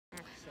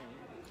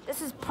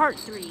This is part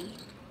 3.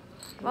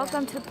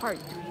 Welcome to part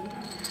 3.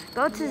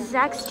 Go to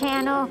Zach's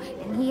channel,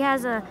 and he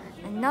has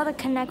another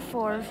Connect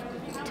 4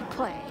 to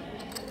play.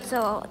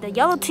 So the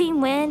yellow team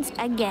wins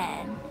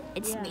again.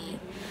 It's me.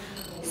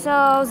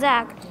 So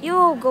Zach,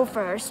 you'll go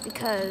first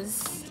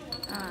because,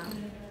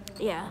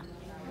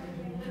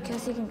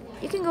 because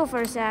you can go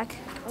first, Zach.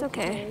 It's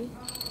okay.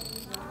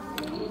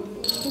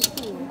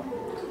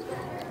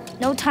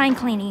 No time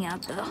cleaning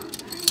up though.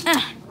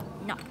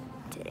 No,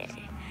 today.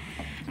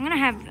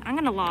 I'm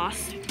gonna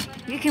lost.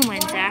 You can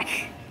win, Zach.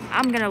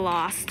 I'm gonna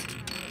lost.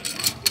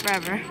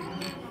 Forever.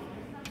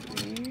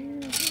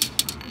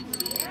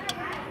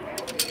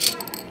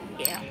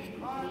 Yeah.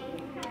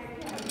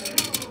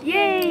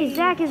 Yay,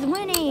 Zach is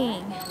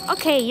winning.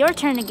 Okay, your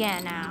turn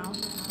again now.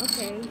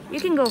 Okay. You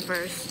can go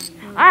first.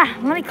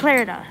 Let me clear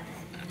it up.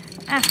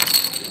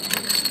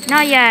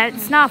 Not yet,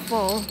 it's not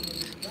full.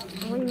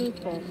 What do you mean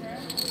full?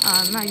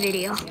 My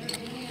video.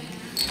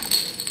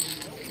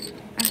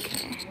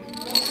 Okay.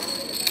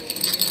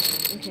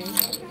 Okay.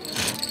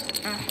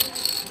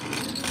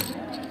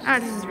 Oh,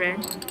 this is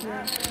red.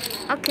 Yeah.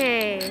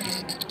 Okay,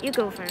 you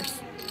go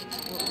first.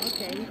 Oh,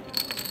 okay.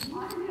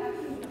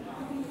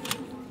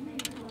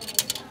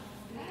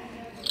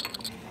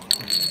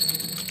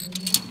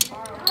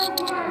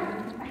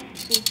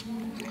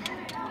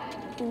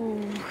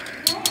 Ooh.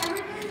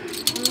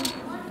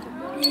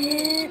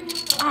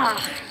 I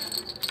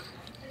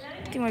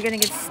think we're gonna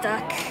get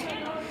stuck.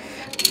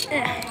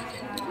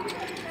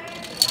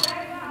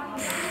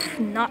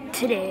 Not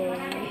today.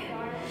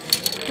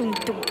 Dun,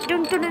 dun,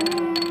 dun, dun,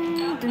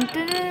 dun, dun,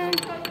 dun.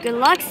 Good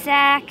luck,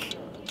 Zach.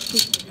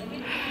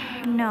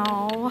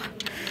 No.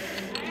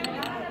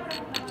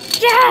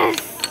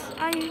 Yes!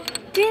 I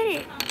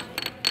did it.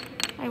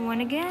 I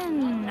won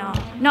again.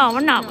 No,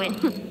 we're not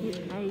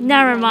winning.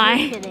 Never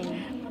mind. You're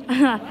kidding.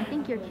 I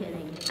think you're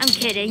kidding. I'm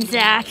kidding,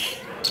 Zach.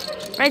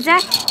 Right,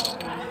 Zach?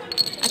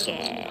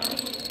 Okay.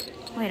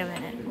 Wait a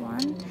minute.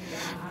 One.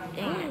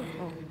 Dang it.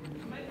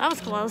 That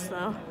was close,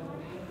 though.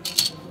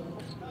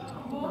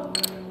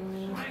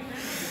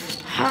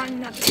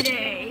 Not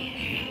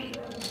today.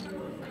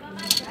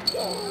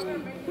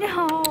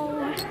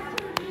 No.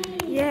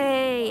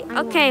 Yay.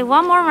 Okay,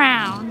 one more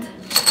round.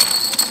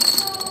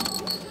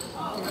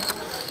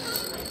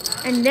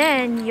 And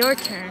then your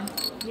turn.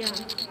 Yeah.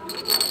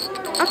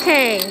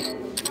 Okay.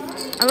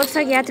 It looks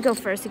like you have to go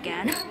first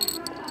again.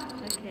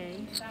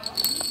 Okay.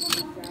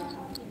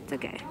 It's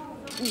okay.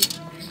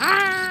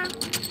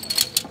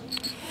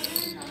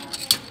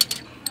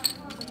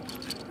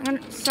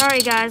 Sorry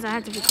guys, I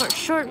have to record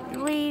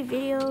shortly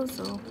videos,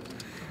 so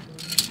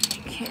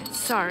I can't.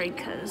 Sorry,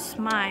 cause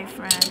my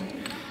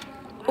friend.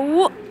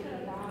 Oh,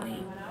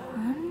 wait,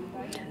 1,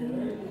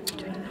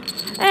 2,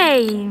 3.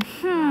 Hey,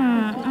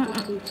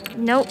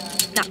 nope,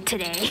 not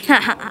today.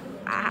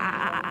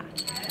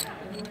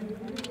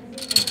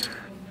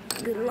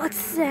 Good luck,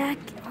 Zach.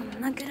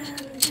 I'm not gonna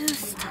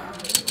just.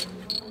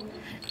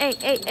 Hey.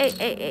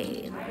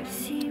 Let's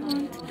see,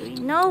 1, 2, 3.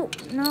 No.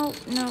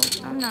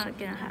 I'm not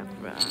gonna have.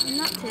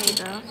 Not today,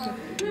 though.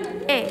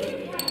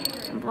 Hey,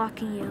 I'm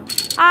blocking you.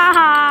 Ha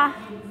ha.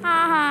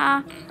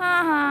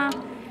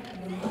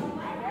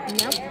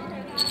 Nope.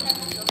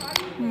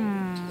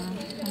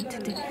 1, 2,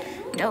 3.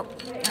 Nope,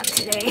 not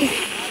today.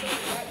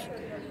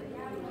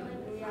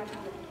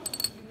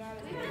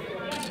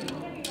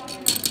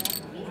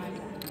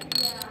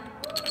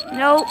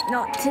 Nope,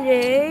 not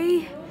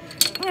today.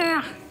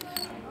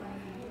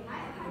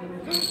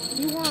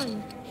 You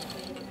won.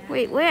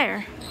 Wait,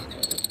 where?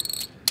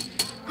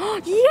 Oh,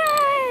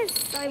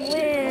 yes! I win.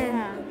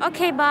 Yeah.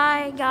 Okay,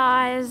 bye,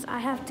 guys. I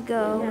have to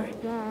go.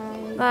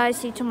 Bye. Bye,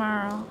 see you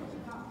tomorrow.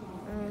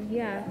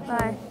 Yeah.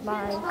 Bye.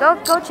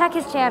 Bye. Go check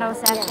his channel,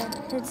 Zach.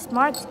 Yeah. It's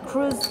Mark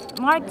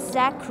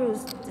Zach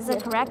Cruz. Is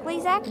it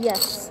correctly, Zach?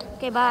 Yes.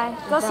 Okay, bye.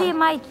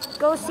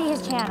 Go see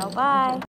his channel. Bye.